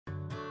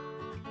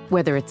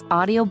Whether it's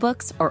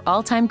audiobooks or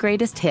all-time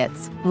greatest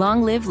hits,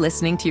 long live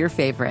listening to your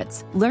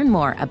favorites. Learn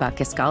more about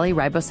Kisqali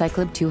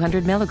Ribociclib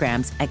 200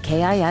 milligrams at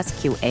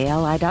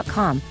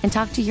KISQALI.com and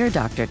talk to your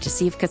doctor to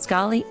see if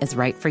Kisqali is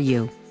right for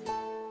you.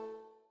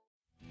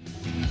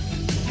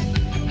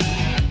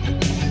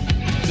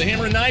 The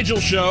Hammer and Nigel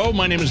Show.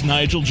 My name is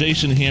Nigel.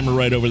 Jason Hammer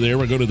right over there.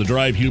 We'll go to the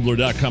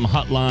drivehubler.com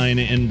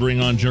hotline and bring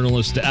on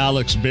journalist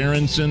Alex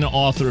Berenson,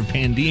 author of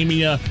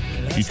Pandemia.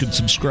 You can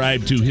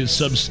subscribe to his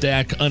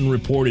Substack,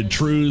 Unreported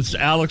Truths.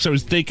 Alex, I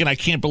was thinking, I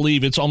can't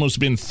believe it's almost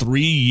been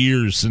 3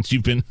 years since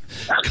you've been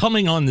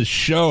coming on the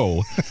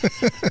show.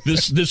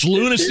 This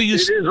lunacy it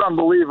is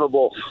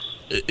unbelievable.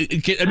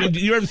 I mean, do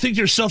you ever think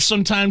to yourself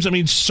sometimes, I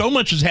mean, so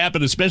much has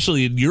happened,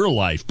 especially in your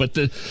life, but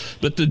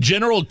the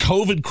general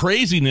COVID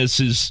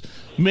craziness is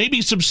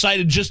maybe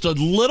subsided just a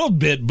little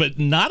bit, but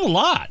not a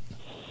lot.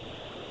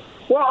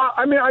 Well,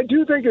 I mean, I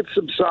do think it's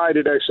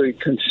subsided actually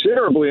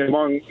considerably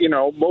among,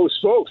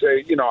 most folks.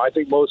 I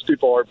think most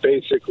people are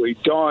basically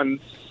done.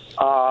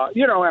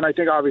 And I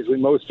think obviously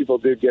most people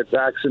did get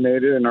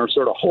vaccinated and are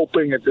sort of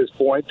hoping at this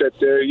point that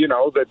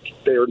that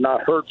they are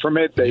not hurt from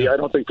it. I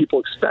don't think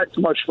people expect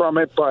much from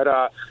it,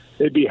 but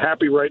they'd be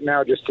happy right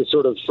now just to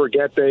sort of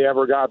forget they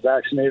ever got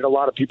vaccinated. A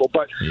lot of people,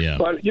 but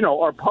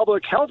our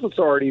public health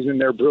authorities in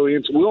their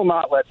brilliance will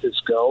not let this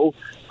go.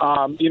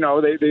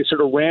 They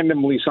sort of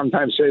randomly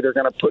sometimes say they're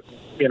going to put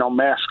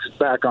masks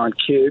back on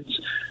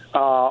kids.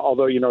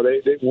 Although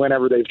they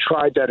whenever they've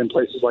tried that in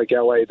places like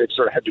LA, they've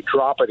sort of had to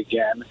drop it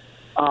again.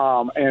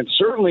 And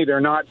certainly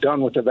they're not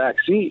done with the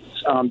vaccines.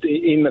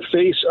 In the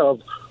face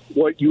of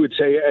what you would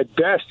say at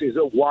best is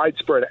a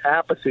widespread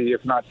apathy,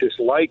 if not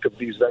dislike, of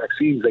these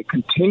vaccines, they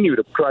continue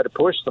to try to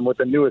push them, with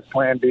the newest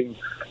plan being,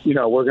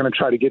 we're going to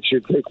try to get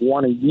you to take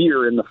one a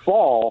year in the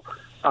fall,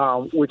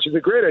 which is a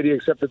great idea,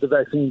 except that the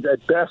vaccines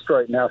at best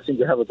right now seem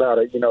to have about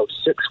a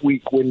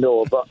 6-week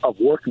window of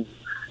working.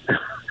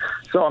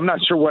 So I'm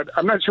not sure what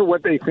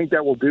they think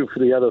that will do for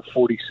the other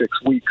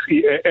 46 weeks,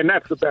 and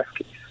that's the best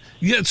case.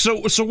 Yeah,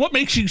 so what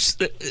makes you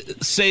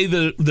say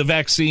the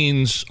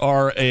vaccines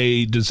are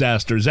a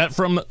disaster? Is that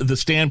from the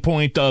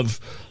standpoint of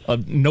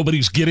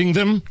nobody's getting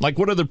them? Like,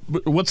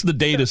 what's the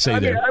data say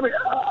there?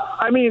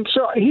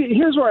 So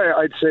here's why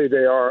I'd say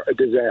they are a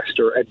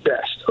disaster at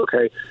best,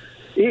 okay?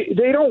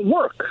 They don't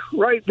work,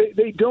 right?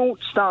 They don't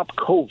stop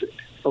COVID,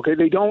 okay?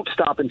 They don't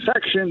stop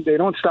infection. They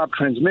don't stop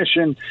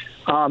transmission.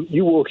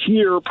 You will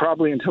hear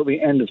probably until the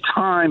end of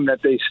time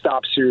that they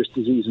stop serious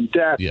disease and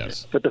death.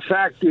 Yes. But the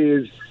fact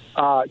is,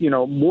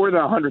 more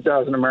than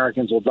 100,000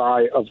 Americans will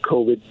die of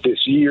COVID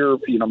this year,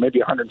 maybe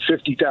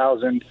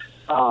 150,000.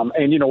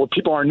 And what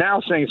people are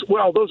now saying is,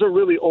 well, those are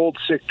really old,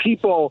 sick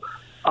people.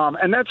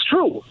 And that's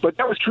true, but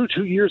that was true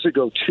 2 years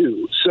ago,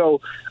 too.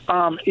 So,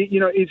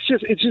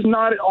 it's just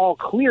not at all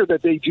clear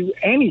that they do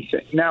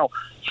anything. Now,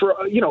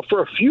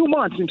 for a few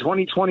months in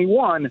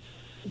 2021,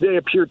 they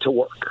appeared to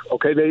work.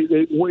 Okay,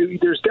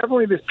 there's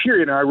definitely this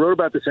period, and I wrote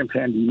about this in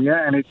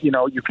Pandemia, and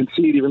you can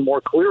see it even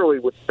more clearly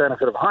with the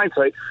benefit of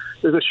hindsight.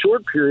 There's a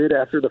short period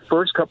after the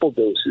first couple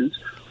doses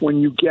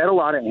when you get a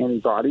lot of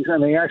antibodies,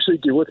 and they actually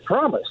do what's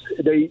promised.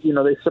 They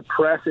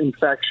suppress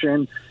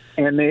infection,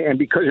 and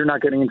because you're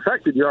not getting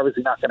infected, you're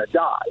obviously not going to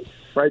die,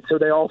 right? So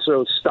they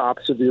also stop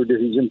severe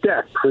disease and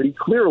death pretty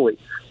clearly.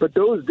 But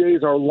those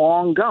days are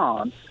long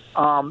gone.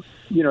 The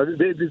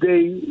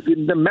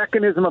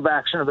mechanism of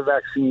action of the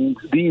vaccines,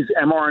 these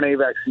mRNA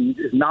vaccines,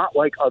 is not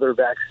like other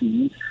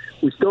vaccines.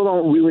 We still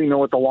don't really know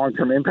what the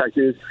long-term impact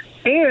is.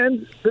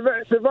 And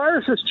the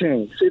virus has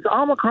changed. It's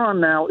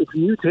Omicron now. It's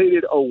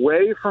mutated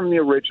away from the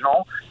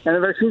original, and the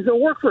vaccines don't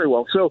work very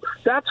well. So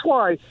that's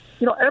why,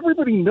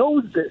 everybody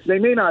knows this. They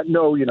may not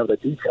know, the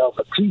details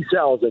of T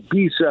cells and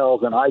B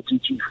cells and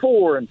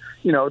IgG4 and,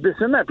 this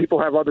and that. People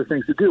have other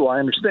things to do. I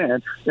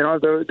understand. They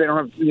don't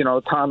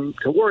have, time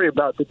to worry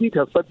about the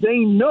details. But they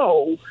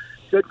know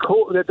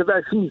that the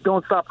vaccines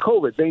don't stop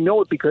COVID. They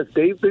know it because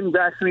they've been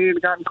vaccinated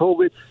and gotten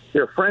COVID.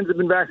 Their friends have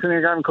been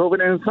vaccinated and gotten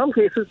COVID. And in some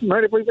cases,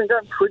 might have even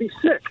gotten pretty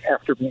sick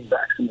after being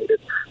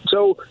vaccinated.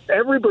 So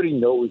everybody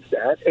knows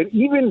that. And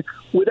even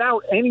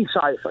without any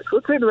side effects,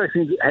 let's say the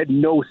vaccines had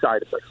no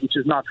side effects, which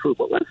is not true,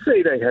 but let's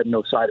say they had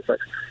no side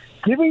effects.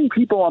 Giving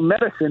people a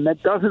medicine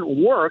that doesn't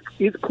work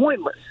is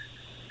pointless.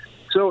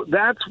 So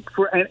that's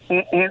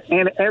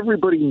and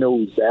everybody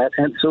knows that.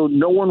 And so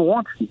no one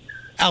wants these.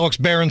 Alex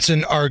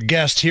Berenson, our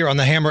guest here on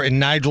the Hammer and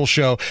Nigel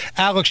Show.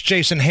 Alex,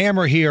 Jason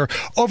Hammer here.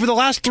 Over the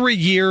last 3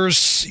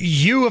 years,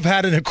 you have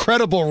had an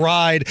incredible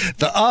ride,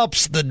 the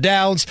ups, the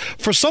downs.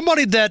 For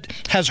somebody that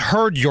has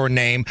heard your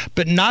name,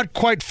 but not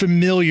quite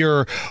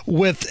familiar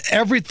with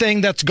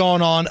everything that's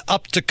gone on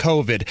up to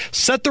COVID,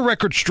 set the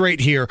record straight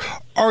here.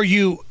 Are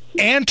you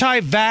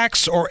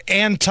anti-vax or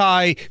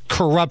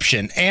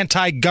anti-corruption,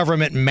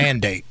 anti-government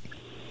mandate?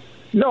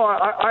 No,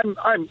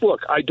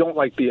 look, I don't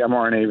like the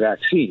mRNA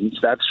vaccines,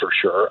 that's for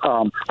sure.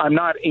 I'm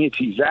not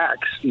anti-vax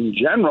in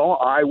general.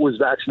 I was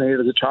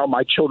vaccinated as a child.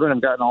 My children have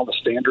gotten all the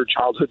standard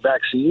childhood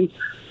vaccines.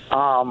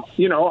 I'm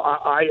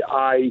not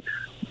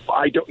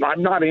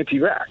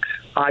anti-vax.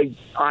 I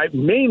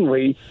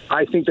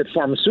think that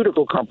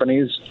pharmaceutical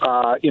companies,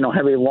 have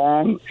a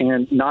long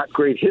and not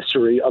great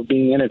history of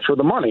being in it for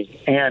the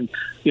money. And,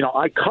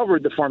 I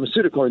covered the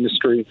pharmaceutical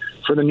industry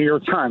for the New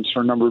York Times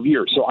for a number of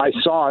years, so I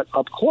saw it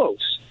up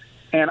close.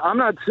 And I'm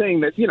not saying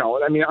that,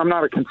 I'm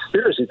not a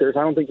conspiracy theorist.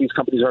 I don't think these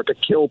companies are to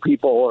kill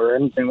people or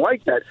anything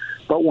like that.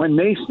 But when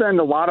they spend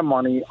a lot of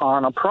money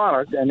on a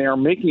product and they are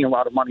making a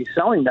lot of money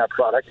selling that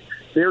product,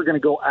 they're going to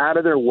go out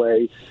of their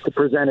way to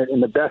present it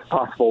in the best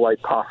possible light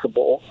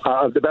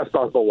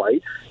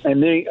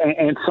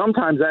And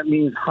sometimes that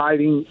means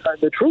hiding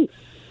the truth.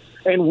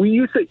 And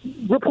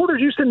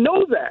reporters used to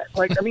know that.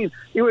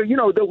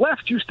 The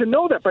left used to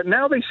know that, but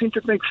now they seem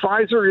to think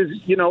Pfizer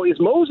is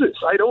Moses.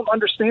 I don't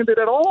understand it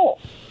at all.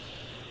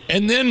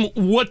 And then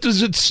what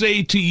does it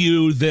say to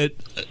you that,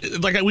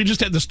 we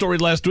just had the story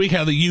last week,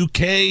 how the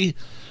UK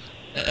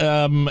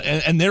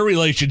and their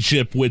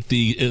relationship with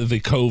the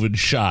COVID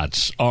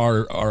shots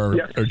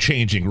are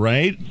changing,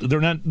 right? They're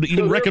not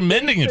even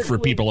recommending it for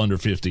people under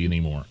 50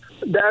 anymore.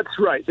 That's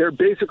right. They're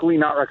basically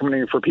not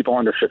recommending it for people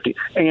under 50.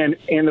 And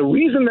the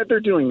reason that they're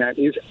doing that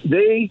is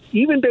they,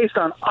 even based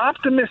on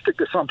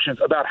optimistic assumptions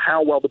about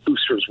how well the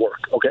boosters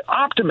work,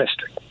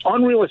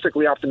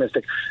 unrealistically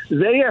optimistic,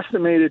 they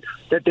estimated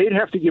that they'd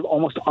have to give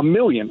almost 1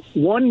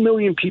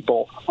 million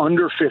people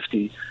under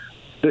 50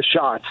 the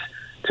shots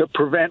to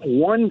prevent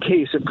one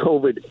case of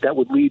COVID that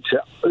would lead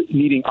to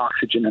needing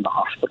oxygen in the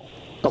hospital.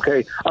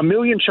 Okay, 1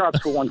 million shots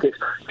for one case.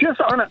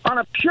 Just on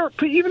a pure,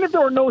 even if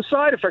there were no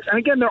side effects, and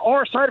again, there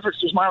are side effects.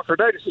 There's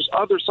myocarditis. There's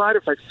other side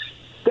effects.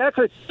 That's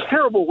a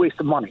terrible waste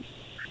of money.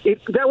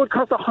 That would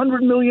cost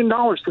 $100 million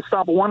to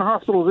stop one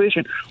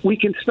hospitalization. We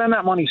can spend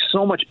that money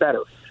so much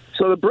better.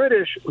 So the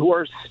British, who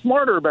are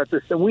smarter about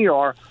this than we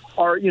are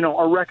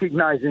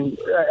recognizing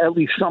at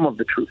least some of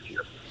the truth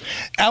here.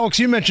 Alex,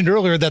 you mentioned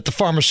earlier that the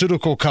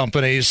pharmaceutical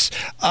companies,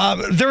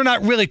 they're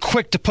not really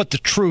quick to put the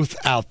truth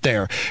out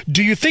there.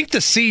 Do you think the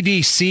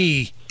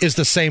CDC is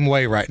the same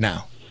way right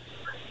now?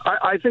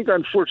 I think,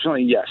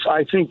 unfortunately, yes.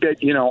 I think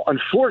that,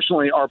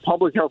 unfortunately, our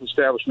public health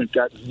establishment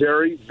got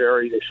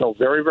they fell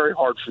very, very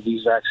hard for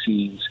these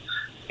vaccines,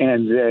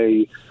 and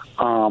they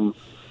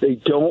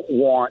don't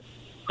want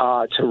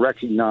to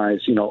recognize,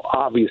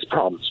 obvious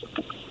problems with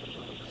them.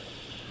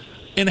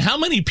 And how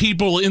many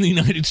people in the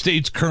United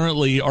States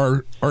currently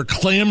are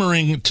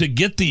clamoring to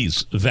get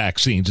these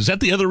vaccines? Is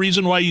that the other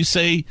reason why you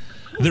say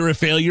they're a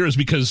failure, is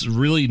because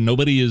really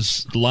nobody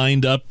is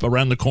lined up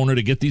around the corner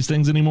to get these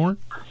things anymore?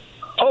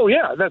 Oh,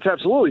 yeah, that's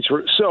absolutely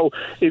true. So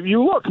if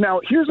you look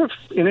now, here's an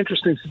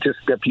interesting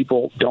statistic that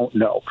people don't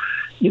know.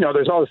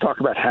 There's always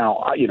talk about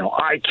how,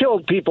 I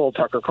killed people,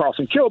 Tucker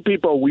Carlson killed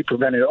people, we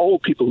prevented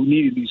old people who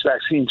needed these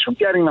vaccines from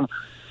getting them.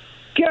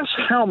 Guess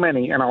how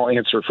many, and I'll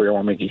answer for you, I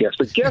won't make you guess,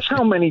 but guess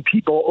how many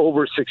people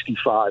over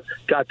 65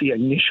 got the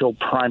initial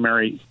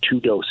primary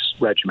 2-dose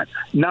regimen?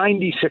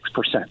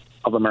 96%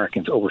 of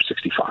Americans over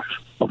 65.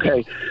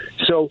 Okay,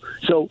 so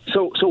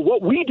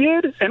what we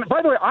did, and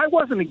by the way, I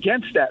wasn't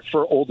against that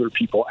for older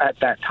people at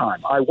that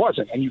time. I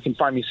wasn't, and you can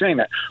find me saying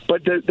that.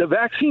 But the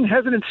vaccine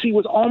hesitancy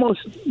was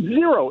almost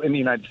zero in the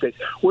United States.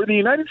 Where the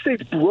United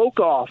States broke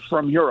off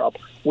from Europe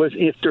was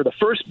after the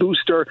first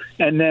booster,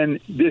 and then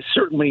this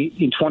certainly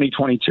in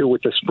 2022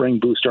 with the spring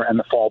booster and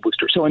the fall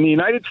booster. So in the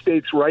United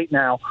States right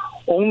now,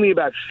 only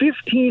about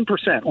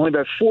 15%, only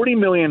about 40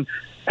 million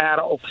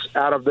adults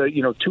out of the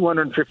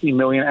 250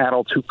 million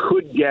adults who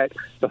could get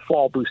the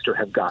fall booster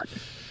have gotten.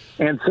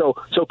 And so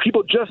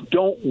people just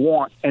don't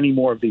want any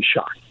more of these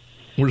shots.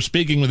 We're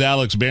speaking with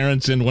Alex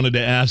Berenson. Wanted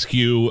to ask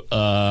you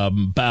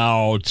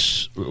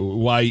about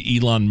why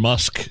Elon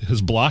Musk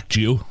has blocked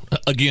you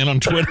again on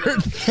Twitter.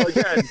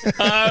 Again,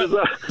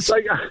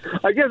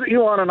 I guess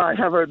Elon and I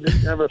have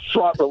a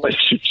fraught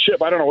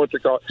relationship. I don't know what to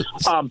call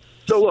it.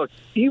 So look,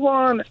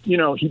 Elon,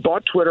 he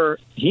bought Twitter.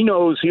 He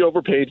knows he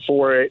overpaid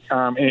for it.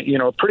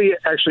 A pretty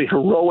actually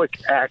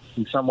heroic act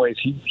in some ways.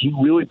 He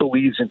really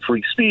believes in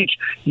free speech.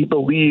 He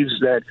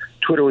believes that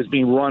Twitter was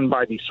being run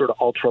by these sort of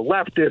ultra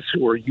leftists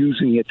who are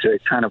using it to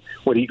kind of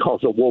what he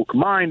calls a woke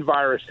mind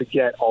virus to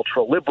get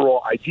ultra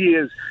liberal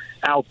ideas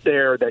out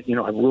there that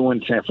have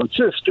ruined San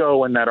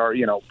Francisco and that are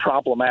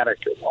problematic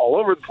all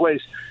over the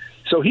place.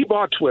 So he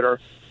bought Twitter.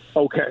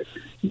 Okay,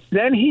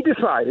 then he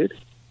decided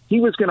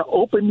he was going to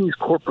open these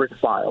corporate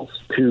files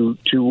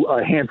to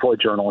a handful of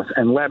journalists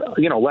and let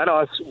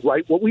us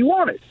write what we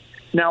wanted.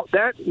 Now,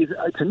 that is,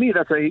 to me,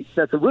 that's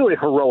a really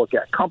heroic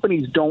act.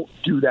 Companies don't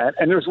do that,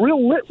 and there's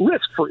real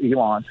risk for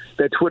Elon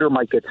that Twitter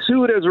might get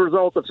sued as a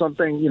result of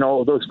something,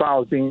 those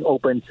files being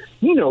opened.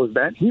 He knows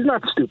that. He's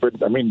not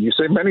stupid. I mean, you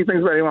say many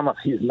things about Elon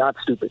Musk. He's not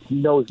stupid.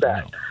 He knows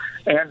that.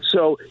 And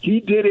so he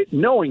did it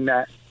knowing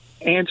that.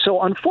 And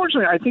so,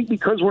 unfortunately, I think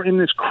because we're in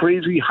this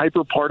crazy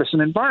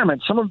hyper-partisan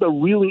environment, some of the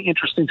really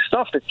interesting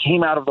stuff that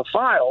came out of the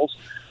files,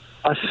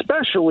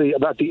 especially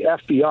about the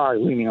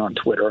FBI leaning on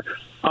Twitter,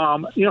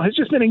 has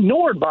just been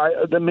ignored by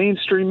the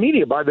mainstream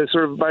media, by the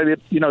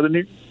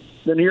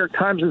New York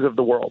Timeses of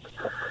the world.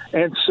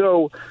 And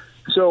so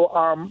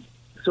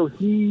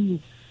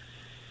he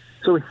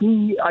So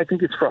I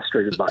think, is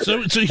frustrated by this.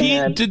 So did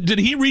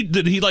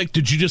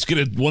you just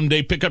get one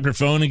day pick up your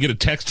phone and get a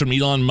text from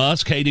Elon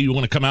Musk? Hey, do you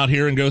want to come out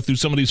here and go through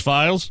some of these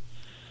files?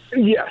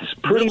 Yes,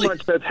 pretty Really?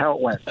 much that's how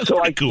it went. That's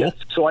pretty cool. Yes.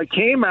 So I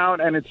came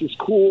out, and it's this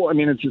cool. I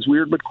mean, it's this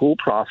weird but cool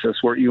process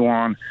where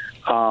Elon,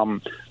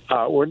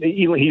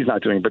 he's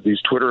not doing it, but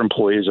these Twitter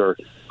employees are,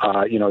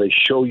 they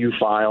show you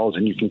files,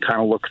 and you can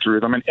kind of look through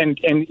them, and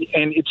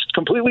it's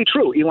completely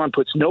true. Elon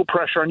puts no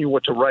pressure on you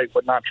what to write,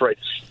 what not to write.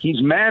 He's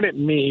mad at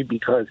me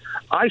because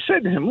I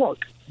said to him,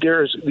 look,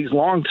 there's these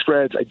long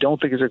threads I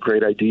don't think is a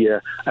great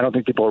idea. I don't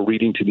think people are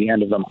reading to the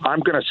end of them. I'm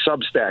going to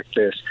Substack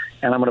this,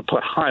 and I'm going to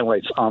put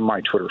highlights on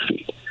my Twitter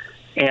feed.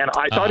 And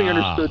I thought he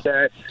understood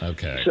that.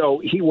 Okay.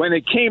 So when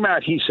it came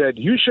out, he said,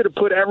 you should have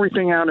put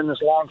everything out in this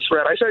long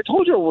thread. I said, I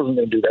told you I wasn't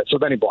going to do that. So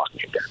then he blocked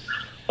me again.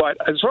 But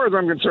as far as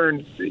I'm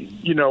concerned,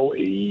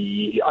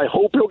 I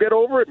hope he'll get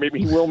over it. Maybe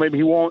he will, maybe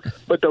he won't.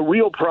 But the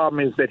real problem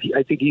is that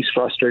I think he's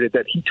frustrated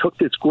that he took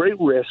this great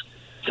risk.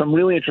 Some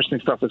really interesting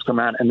stuff has come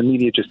out, and the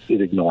media just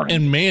is ignoring it.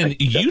 And, man,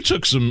 you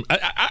took some –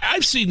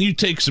 I've seen you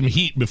take some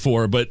heat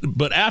before,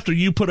 but after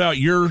you put out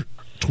your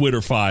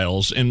Twitter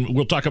files, and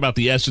we'll talk about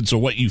the essence of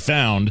what you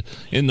found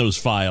in those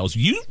files,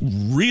 you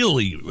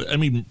really – I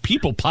mean,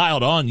 people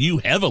piled on you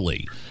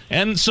heavily,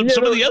 and some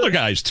of the other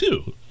guys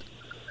too.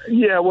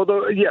 Yeah, well,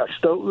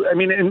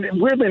 and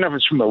weirdly enough,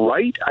 it's from the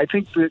right. I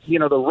think that,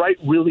 the right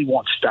really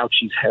wants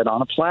Fauci's head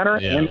on a platter.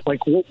 Yeah. And,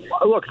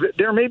 look,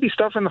 there may be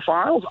stuff in the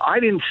files. I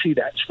didn't see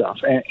that stuff.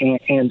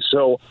 And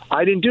so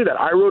I didn't do that.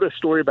 I wrote a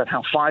story about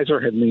how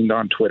Pfizer had leaned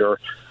on Twitter,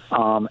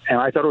 and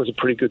I thought it was a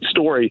pretty good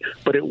story,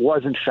 but it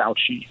wasn't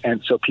Fauci.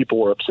 And so people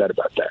were upset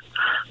about that.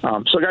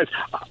 So, guys,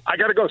 I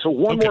got to go. So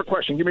one more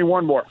question. Give me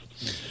one more.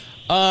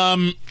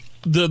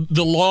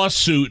 The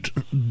lawsuit,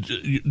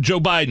 Joe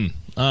Biden.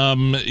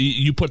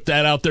 You put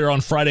that out there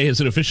on Friday.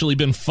 Has it officially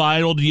been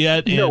filed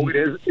yet? No,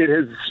 it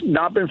has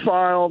not been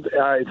filed.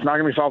 It's not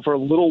going to be filed for a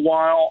little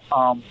while.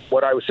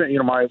 What I was saying,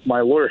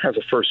 my lawyer has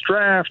a first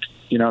draft.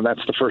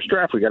 That's the first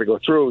draft. We got to go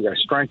through. We got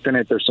to strengthen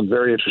it. There's some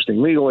very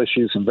interesting legal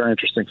issues, some very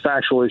interesting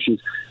factual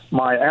issues.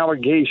 My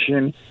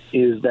allegation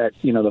is that,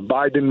 the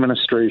Biden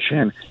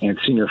administration and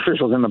senior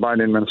officials in the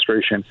Biden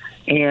administration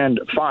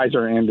and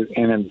Pfizer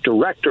and a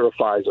director of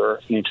Pfizer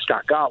named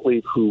Scott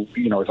Gottlieb, who,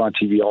 is on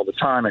TV all the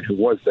time and who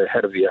was the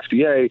head of the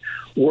FDA,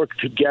 worked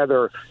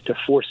together to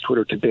force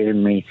Twitter to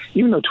ban me,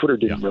 even though Twitter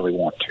didn't really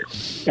want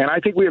to. And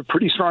I think we have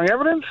pretty strong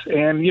evidence,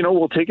 and,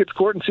 we'll take it to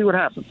court and see what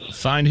happens.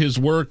 Find his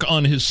work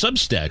on his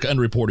Substack,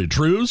 Unreported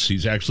Truths.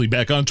 He's actually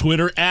back on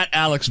Twitter, at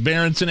Alex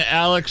Berenson.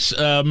 Alex,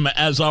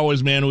 as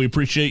always, man, we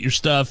appreciate your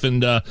stuff,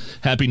 and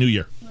Happy New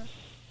Year.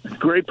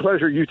 Great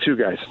pleasure. You too,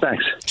 guys.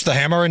 Thanks. It's the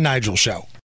Hammer and Nigel Show.